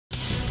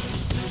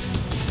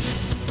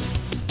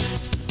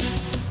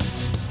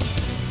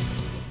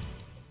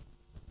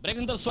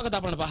ब्रेकनंतर स्वागत.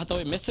 आपण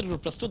पाहतोय मेसेज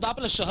ग्रुप प्रस्तुत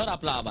आपलं शहर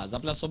आपला आवाज.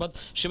 आपल्यासोबत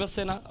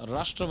शिवसेना,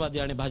 राष्ट्रवादी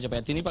आणि भाजप या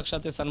तिन्ही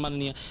पक्षाचे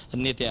सन्माननीय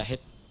नेते आहेत.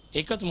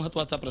 एकच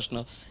महत्त्वाचा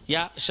प्रश्न,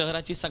 या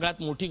शहराची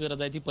सगळ्यात मोठी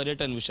गरज आहे ती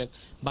पर्यटन विषयक.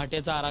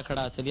 भाट्याचा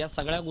आराखडा असेल, या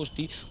सगळ्या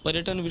गोष्टी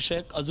पर्यटन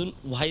विषयक अजून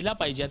व्हायला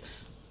पाहिजेत.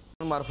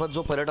 मार्फत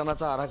जो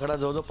पर्यटनाचा आराखडा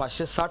जवळजवळ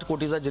 560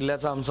 कोटीचा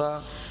जिल्ह्याचा आमचा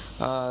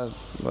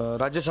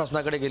राज्य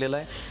शासनाकडे गेलेला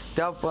आहे.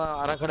 त्या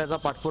आराखड्याचा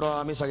पाठपुरावा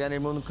आम्ही सगळ्यांनी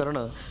मिळून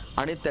करणं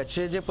आणि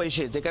त्याचे जे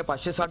पैसे ते काय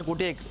 560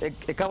 कोटी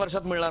एका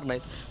वर्षात मिळणार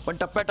नाहीत, पण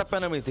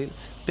टप्प्याटप्प्यानं मिळतील.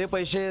 ते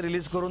पैसे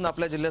रिलीज करून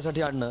आपल्या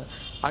जिल्ह्यासाठी आणणं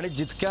आणि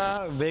जितक्या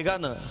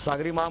वेगानं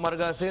सागरी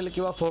महामार्ग असेल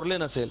किंवा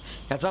फोरलेन असेल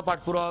ह्याचा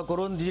पाठपुरावा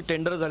करून जी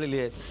टेंडर झालेली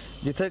आहेत,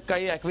 जिथे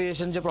काही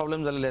ॲक्विएशनचे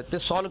प्रॉब्लेम झालेले आहेत ते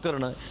सॉल्व्ह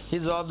करणं, ही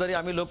जबाबदारी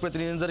आम्ही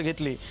लोकप्रतिनिधींनी जर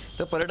घेतली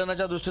तर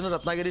पर्यटनाच्या दृष्टीनं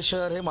रत्नागिरी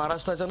शहर हे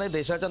महाराष्ट्राच्या नाही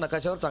देशाच्या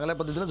नकाशावर चांगल्या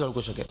पद्धतीने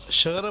झळकू शकेल.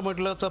 शहर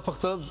म्हटलं तर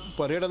फक्त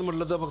पर्यटन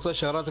म्हटलं तर फक्त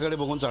शहराकडे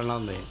बघून चालणार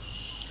नाही.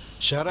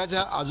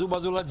 शहराच्या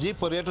आजूबाजूला जी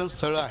पर्यटन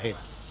स्थळं आहेत,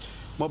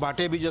 मग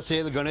भाटे बीच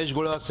असेल,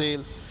 गणेशगुळा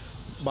असेल,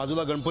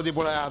 बाजूला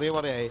गणपतीपुळा आहे,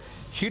 आरेवारे आहे,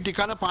 ही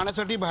ठिकाणं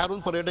पाहण्यासाठी बाहेरून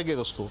पर्यटक येत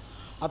असतो.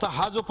 आता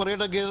हा जो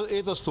पर्यटक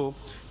येत असतो,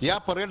 या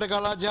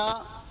पर्यटकाला ज्या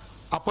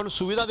आपण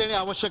सुविधा देणे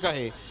आवश्यक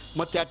आहे,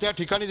 मग त्या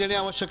ठिकाणी देणे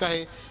आवश्यक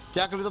आहे.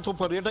 त्याकरिता तो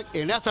पर्यटक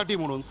येण्यासाठी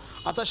म्हणून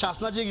आता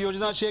शासनाची एक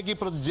योजना अशी आहे की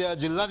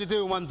जिल्हा तिथे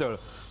विमानतळ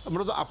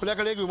म्हणून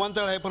आपल्याकडे एक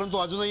विमानतळ आहे, परंतु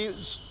अजूनही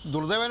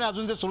दुर्दैवाने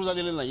अजून ते सुरू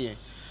झालेले नाही आहे.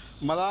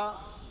 मला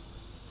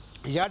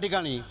या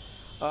ठिकाणी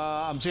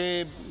आमचे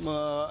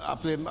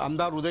आपले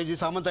आमदार उदयजी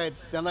सामंत आहेत,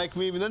 त्यांना एक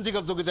मी विनंती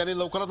करतो की त्यांनी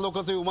लवकरात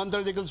लवकर ते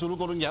विमानतळ देखील सुरू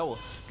करून घ्यावं,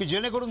 की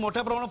जेणेकरून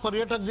मोठ्या प्रमाणात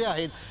पर्यटक जे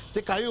आहेत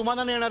ते काही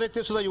विमानाने येणार आहेत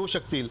ते सुद्धा येऊ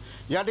शकतील.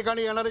 या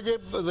ठिकाणी येणारे जे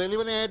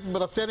रेल्वेने आहेत,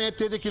 रस्त्याने आहेत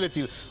ते देखील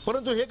येतील.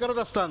 परंतु हे करत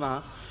असताना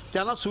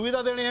त्यांना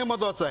सुविधा देणे हे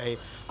महत्त्वाचं आहे.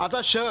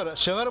 आता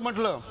शहर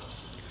म्हटलं,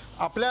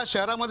 आपल्या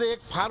शहरामध्ये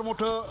एक फार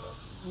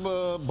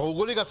मोठं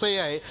भौगोलिक असंही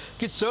आहे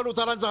की चढ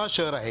उतारांचा हा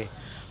शहर आहे.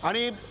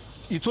 आणि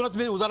इथूनच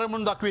मी उदाहरण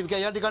म्हणून दाखवीन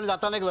की या ठिकाणी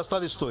जाताना एक रस्ता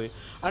दिसतोय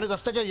आणि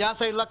रस्त्याच्या या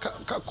साईडला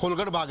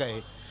खोलगट भाग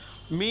आहे.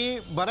 मी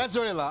बऱ्याच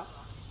वेळेला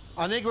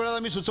अनेक वेळेला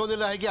मी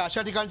सुचवलेलं आहे की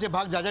अशा ठिकाणचे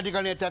भाग ज्या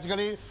ठिकाणी आहेत त्या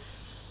ठिकाणी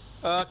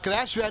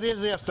क्रॅश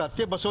बॅरियर्स जे असतात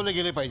ते बसवले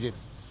गेले पाहिजेत,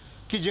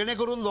 की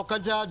जेणेकरून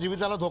लोकांच्या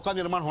जीविताला धोका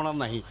निर्माण होणार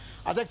नाही.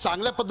 आता एक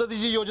चांगल्या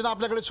पद्धतीची योजना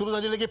आपल्याकडे सुरू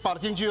झालेली आहे की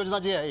पार्किंगची योजना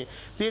जी आहे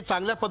ती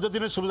चांगल्या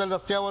पद्धतीने सुरू झाली.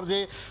 रस्त्यावर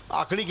जे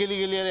आखणी केली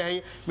गेलेली आहे,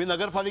 मी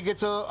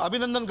नगरपालिकेचं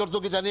अभिनंदन करतो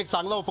की त्यांनी एक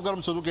चांगला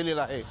उपक्रम सुरू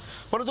केलेला आहे.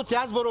 परंतु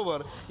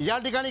त्याचबरोबर या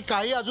ठिकाणी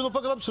काही अजून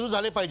उपक्रम सुरू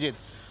झाले पाहिजेत.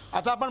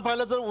 आता आपण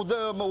पाहिलं तर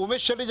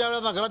उमेश शेट्टी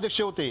ज्यावेळेला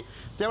नगराध्यक्ष होते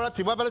त्यावेळेला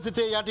थिबा पॅलेस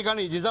इथे या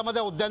ठिकाणी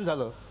जिजामाता उद्यान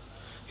झालं.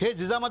 हे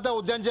जिजामाता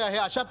उद्यान जे आहे,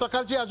 अशा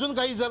प्रकारची अजून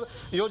काही जर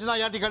योजना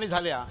या ठिकाणी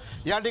झाल्या,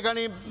 या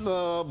ठिकाणी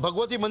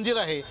भगवती मंदिर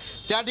आहे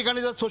त्या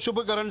ठिकाणी जर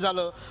सुशोभीकरण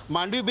झालं,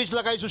 मांडवी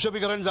बीचला काही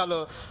सुशोभीकरण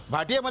झालं,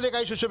 भाटियामध्ये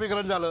काही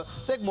सुशोभीकरण झालं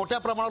तर एक मोठ्या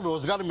प्रमाणात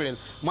रोजगार मिळेल.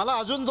 मला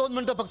अजून 2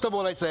 मिनटं फक्त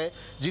बोलायचं आहे.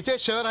 जिथे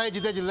शहर आहे,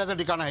 जिथे जिल्ह्याचं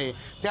ठिकाण आहे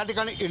त्या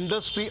ठिकाणी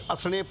इंडस्ट्री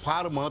असणे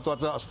फार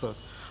महत्त्वाचं असतं.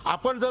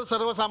 आपण जर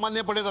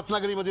सर्वसामान्यपणे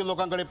रत्नागिरीमधील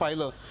लोकांकडे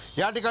पाहिलं,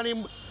 या ठिकाणी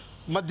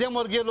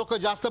मध्यमवर्गीय लोक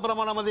जास्त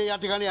प्रमाणामध्ये या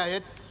ठिकाणी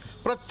आहेत.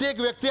 प्रत्येक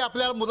व्यक्ती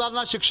आपल्या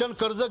मुलांना शिक्षण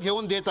कर्ज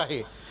घेऊन देत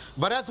आहे.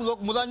 बऱ्याच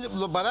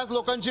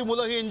लोकांची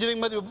मुलं ही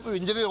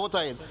इंजिनियर होत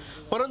आहेत,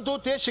 परंतु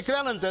ते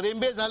शिकल्यानंतर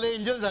MBA झाले,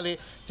 इंजिनियर झाले,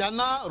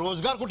 त्यांना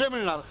रोजगार कुठे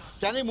मिळणार?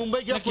 त्यांनी मुंबई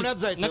किंवा पुण्यात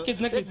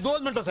जायचं.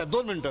 2 मिनिटं साहेब,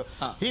 2 मिनिटं.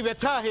 ही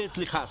व्यथा आहे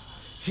इथली खास.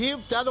 ही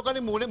त्या लोकांनी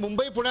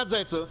मुंबई पुण्यात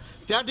जायचं,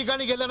 त्या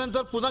ठिकाणी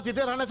गेल्यानंतर पुन्हा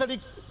तिथे राहण्यासाठी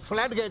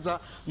फ्लॅट घ्यायचा,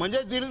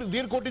 म्हणजे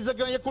 1.5 कोटीचं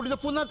किंवा 1 कोटीचं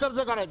पुन्हा कर्ज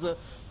काढायचं.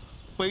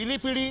 पहिली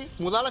पिढी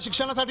मुलाला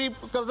शिक्षणासाठी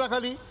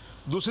कर्जाखाली,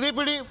 दुसरी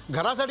पिढी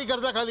घरासाठी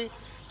कर्जाखाली.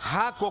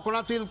 हा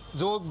कोकणातील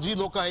जी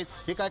लोक आहेत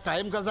हे काय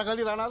कायम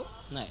कर्जाखाली राहणार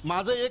नाही.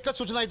 माझं एकच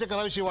सूचना इथे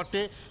करावीशी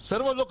वाटते,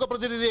 सर्व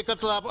लोकप्रतिनिधी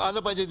एकत्र आलं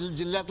पाहिजे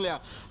जिल्ह्यातल्या,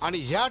 आणि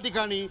ह्या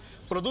ठिकाणी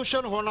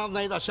प्रदूषण होणार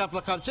नाहीत अशा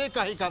प्रकारचे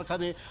काही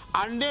कारखाने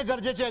आणणे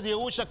गरजेचे आहेत.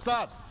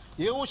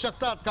 येऊ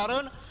शकतात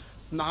कारण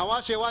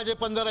नावाशेवा जे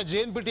 15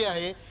 JNPT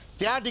आहे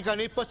त्या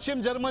ठिकाणी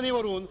पश्चिम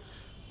जर्मनीवरून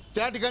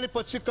त्या ठिकाणी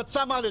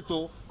कच्चा माल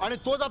येतो आणि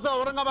तो जातो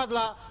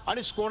औरंगाबादला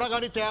आणि स्कोडा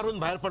गाडी तयार होऊन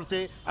बाहेर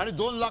पडते आणि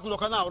 2 लाख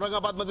लोकांना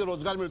औरंगाबादमध्ये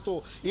रोजगार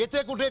मिळतो.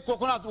 येते कुठे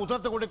कोकणात,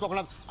 उतरते कुठे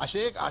कोकणात.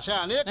 अशा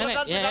अनेक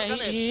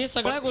हे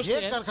सगळ्या गोष्टी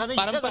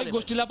पारंपरिक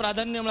गोष्टीला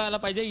प्राधान्य मिळायला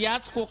पाहिजे.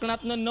 याच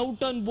कोकणातनं 9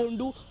 टन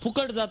बोंडू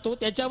फुकट जातो,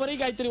 त्याच्यावरही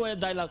काहीतरी वयात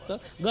जायला असतं.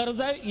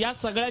 गरज आहे या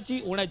सगळ्याची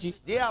होण्याची.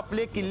 जे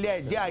आपले किल्ले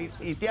आहेत,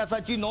 जे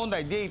इतिहासाची नोंद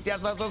आहे, जे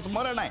इतिहासाचं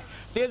स्मरण आहे,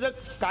 ते जर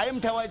कायम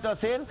ठेवायचं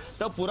असेल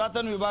तर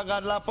पुरातन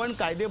विभागाला पण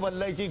कायदे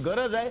बदलायची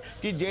गरज आहे,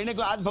 की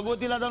जेणेकरून आज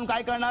भगवतीला जाऊन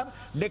काय करणार.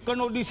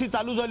 डेक्कन ओडिसी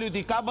चालू झाली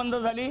होती, का बंद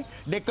झाली?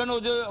 डेक्कन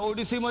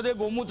ओडिसी मध्ये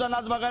गोमूचा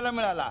नाच बघायला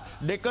मिळाला,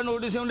 डेक्कन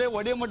ओडिसी मध्ये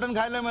वडे मटण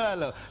खायला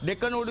मिळालं,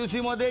 डेक्कन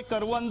ओडिसी मध्ये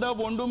करवंद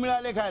बोंडू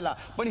मिळाले खायला.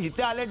 पण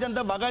इथे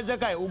आल्याच्यानंतर बघायचं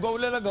काय?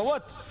 उगवलेलं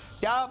गवत.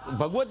 त्या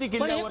भगवती पण हे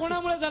किल्ल्यावर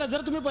कोणामुळे झालं?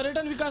 जर तुम्ही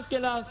पर्यटन विकास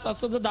केला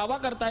असं जर दावा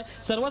करताय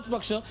सर्वच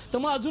पक्ष, तर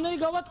मग अजूनही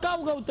गवत का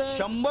उगवतंय?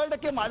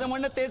 100% माझं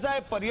म्हणणं तेच आहे.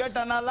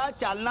 पर्यटनाला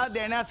चालना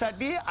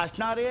देण्यासाठी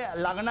असणारे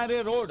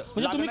लागणारे रोड,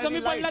 म्हणजे तुम्ही कमी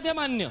पडलात हे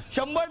मान्य?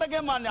 100%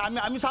 मान्य.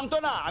 आम्ही सांगतो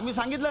ना, आम्ही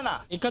सांगितलं ना.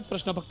 एकच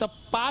प्रश्न, फक्त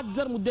 5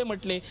 जर मुद्दे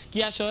म्हटले की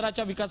या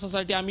शहराच्या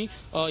विकासासाठी आम्ही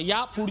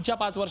या पुढच्या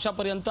 5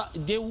 वर्षापर्यंत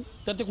देऊ,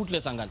 तर ते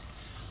कुठले सांगाल?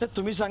 ते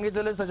तुम्ही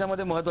सांगितलेलेच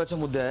त्याच्यामध्ये महत्त्वाचे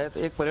मुद्दे आहेत.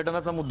 एक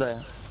पर्यटनाचा मुद्दा आहे,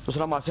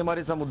 दुसरा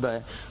मासेमारीचा मुद्दा आहे,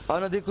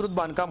 अनधिकृत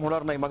बांधकाम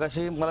होणार नाही.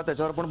 मगाशी मला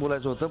त्याच्यावर पण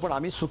बोलायचं होतं. पण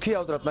आम्ही सुखी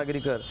आहोत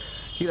रत्नागिरीकर,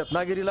 की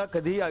रत्नागिरीला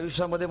कधीही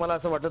आयुष्यामध्ये मला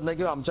असं वाटत नाही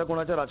की आमच्या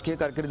कोणाच्या राजकीय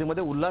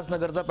कारकिर्दीमध्ये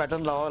उल्हासनगरचा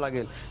पॅटर्न लावावा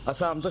लागेल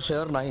असं आमचं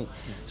शहर नाही.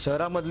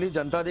 शहरामधली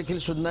जनता देखील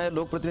शुद्ध आहे,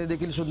 लोकप्रतिनिधी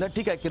देखील शुद्ध आहे.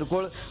 ठीक आहे,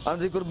 किरकोळ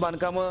अनधिकृत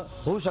बांधकामं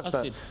होऊ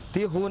शकतात,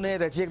 ती होऊ नये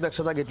त्याची एक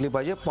दक्षता घेतली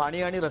पाहिजे.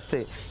 पाणी आणि रस्ते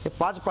हे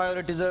 5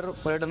 प्रायोरिटी जर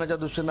पर्यटनाच्या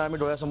दृष्टीनं आम्ही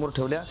डोळ्यासमोर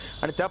ठेवल्या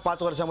आणि त्या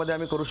 5 वर्षामध्ये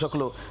आम्ही करू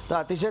शकलो तर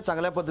अतिशय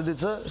चांगल्या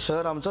पद्धतीचं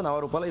शहर आमचं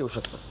नावारूपाला येऊ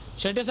शकतं.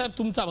 शेट्टे साहेब,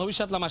 तुमचा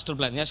भविष्यातला मास्टर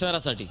प्लॅन या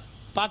शहरासाठी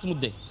 5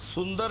 मुद्दे.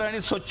 सुंदर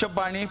आणि स्वच्छ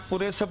पाणी,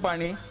 पुरेसं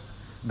पाणी,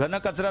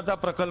 घनकचऱ्याचा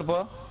प्रकल्प,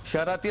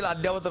 शहरातील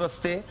अद्ययावत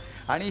रस्ते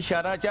आणि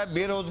शहराच्या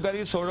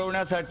बेरोजगारी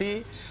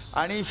सोडवण्यासाठी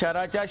आणि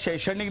शहराच्या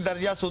शैक्षणिक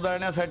दर्जा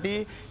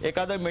सुधारण्यासाठी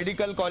एखादं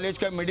मेडिकल कॉलेज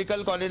किंवा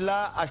मेडिकल कॉलेजला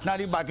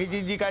असणारी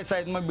बाकीची जी काय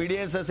साईज, मग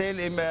BDS असेल,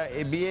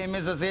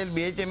 BAMS असेल,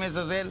 BHMS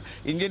असेल,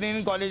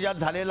 इंजिनिअरिंग कॉलेज आज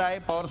झालेलं आहे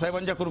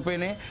पवारसाहेबांच्या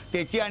कृपेने,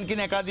 त्याची आणखीन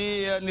एखादी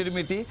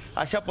निर्मिती,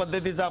 अशा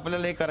पद्धतीचं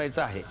आपल्याला हे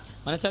करायचं आहे.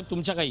 माने साहेब,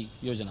 तुमच्या काही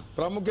योजना?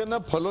 प्रामुख्याने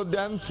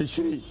फलोद्यान,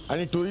 फिशरी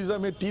आणि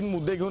टुरिझम हे 3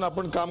 मुद्दे घेऊन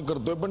आपण काम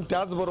करतोय. पण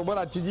त्याचबरोबर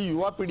आजची जी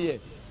युवा पिढी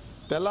आहे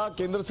त्याला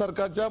केंद्र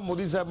सरकारच्या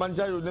मोदी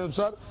साहेबांच्या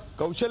योजनेनुसार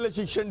कौशल्य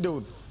शिक्षण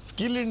देऊन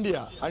स्किल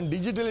इंडिया आणि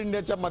डिजिटल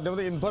इंडियाच्या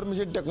माध्यमातून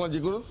इन्फॉर्मेशन टेक्नॉलॉजी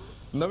करून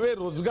नवे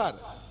रोजगार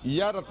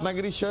या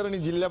रत्नागिरी शहर आणि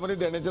जिल्ह्यामध्ये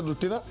देण्याच्या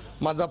दृष्टीनं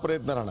माझा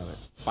प्रयत्न राहणार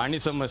आहे. पाणी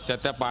समस्या,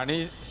 त्या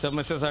पाणी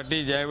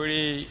समस्येसाठी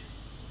ज्यावेळी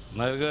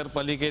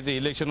नगरपालिकेचे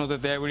इलेक्शन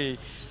होतं त्यावेळी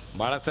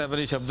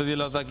बाळासाहेबांनी शब्द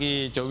दिला होता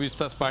की 24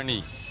 तास पाणी,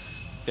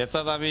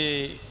 त्याचाच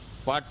आम्ही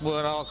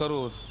पाठपुरावा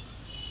करून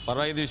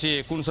परवा दिवशी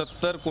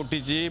 69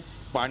 कोटीची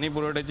पाणी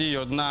पुरवठ्याची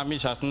योजना आम्ही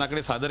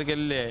शासनाकडे सादर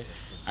केलेली आहे.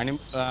 आणि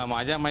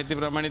माझ्या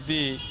माहितीप्रमाणे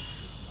ती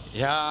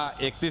ह्या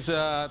 31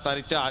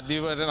 तारीखच्या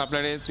आधीपर्यंत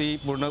आपल्याकडे ती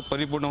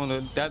परिपूर्ण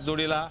होऊन, त्याच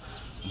जोडीला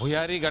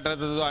भुयारी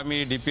गटाराचा जो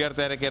आम्ही DPR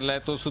तयार केला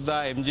आहे तो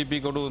सुद्धा MGP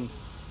कडून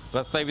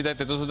प्रस्तावित आहे,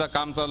 त्याचं सुद्धा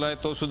काम चालू आहे,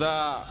 तो सुद्धा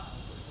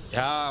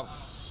ह्या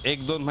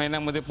 1-2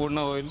 महिन्यामध्ये पूर्ण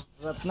होईल.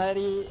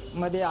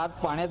 रत्नागिरीमध्ये आज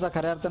पाण्याचा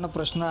खऱ्या अर्थानं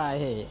प्रश्न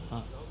आहे,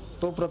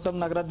 तो प्रथम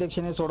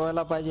नगराध्यक्षाने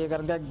सोडवायला पाहिजे.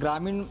 कारण का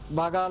ग्रामीण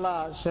भागाला,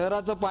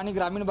 शहराचं पाणी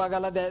ग्रामीण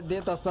भागाला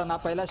देत असताना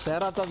पहिला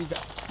शहराचा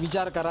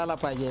विचार करायला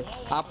पाहिजे.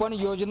 आपण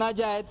योजना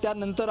ज्या आहेत त्या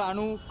नंतर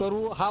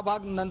करू, हा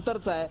भाग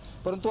नंतरचा आहे.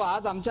 परंतु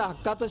आज आमच्या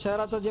हक्काचं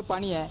शहराचं जे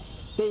पाणी आहे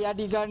ते या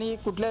ठिकाणी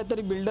कुठल्या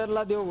तरी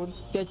बिल्डरला देऊन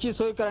त्याची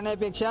सोय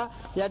करण्यापेक्षा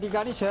या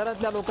ठिकाणी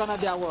शहरातल्या लोकांना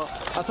द्यावं,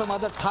 असं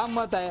माझं ठाम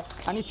मत आहे.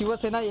 आणि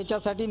शिवसेना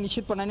याच्यासाठी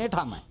निश्चितपणाने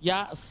ठाम आहे.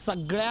 या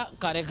सगळ्या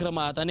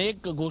कार्यक्रमात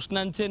अनेक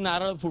घोषणांचे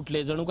नारळ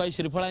फुटले, जणू काही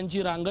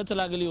श्रीफळांची रांगच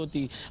लागली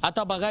होती.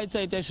 आता बघायचं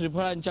आहे त्या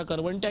श्रीफळांच्या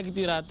करवंट्या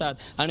किती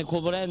राहतात आणि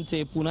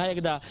खोबऱ्यांचे पुन्हा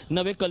एकदा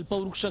नवे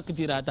कल्पवृक्ष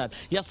किती राहतात.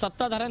 या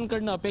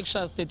सत्ताधाऱ्यांकडनं अपेक्षा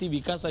असते ती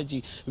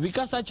विकासाची.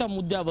 विकासाच्या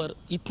मुद्द्यावर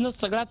इथनं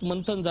सगळ्यात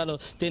मंथन झालं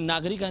ते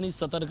नागरिकांनी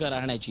सतर्क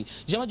राहण्याची.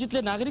 जेव्हा जिथले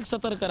नागरिक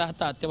सतर्क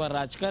राहतात तेव्हा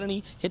राजकारणी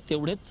हे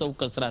तेवढेच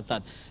चौकस राहतात.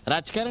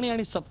 राजकारणी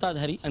आणि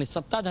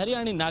सत्ताधारी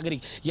आणि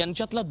नागरिक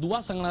यांच्यातला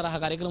दुवा सांगणारा हा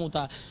कार्यक्रम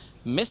होता.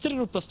 मेस्त्री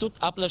ग्रुप प्रस्तुत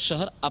आपलं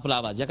शहर आपला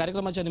आवाज. या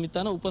कार्यक्रमाच्या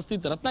निमित्तानं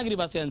उपस्थित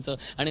रत्नागिरीवासियांचं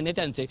आणि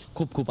नेत्यांचे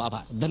खूप खूप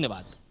आभार.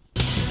 धन्यवाद.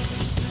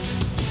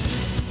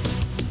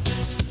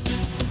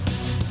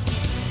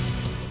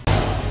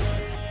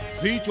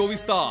 झी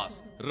 24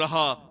 तास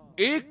रहा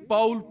एक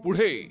पाऊल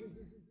पुढे.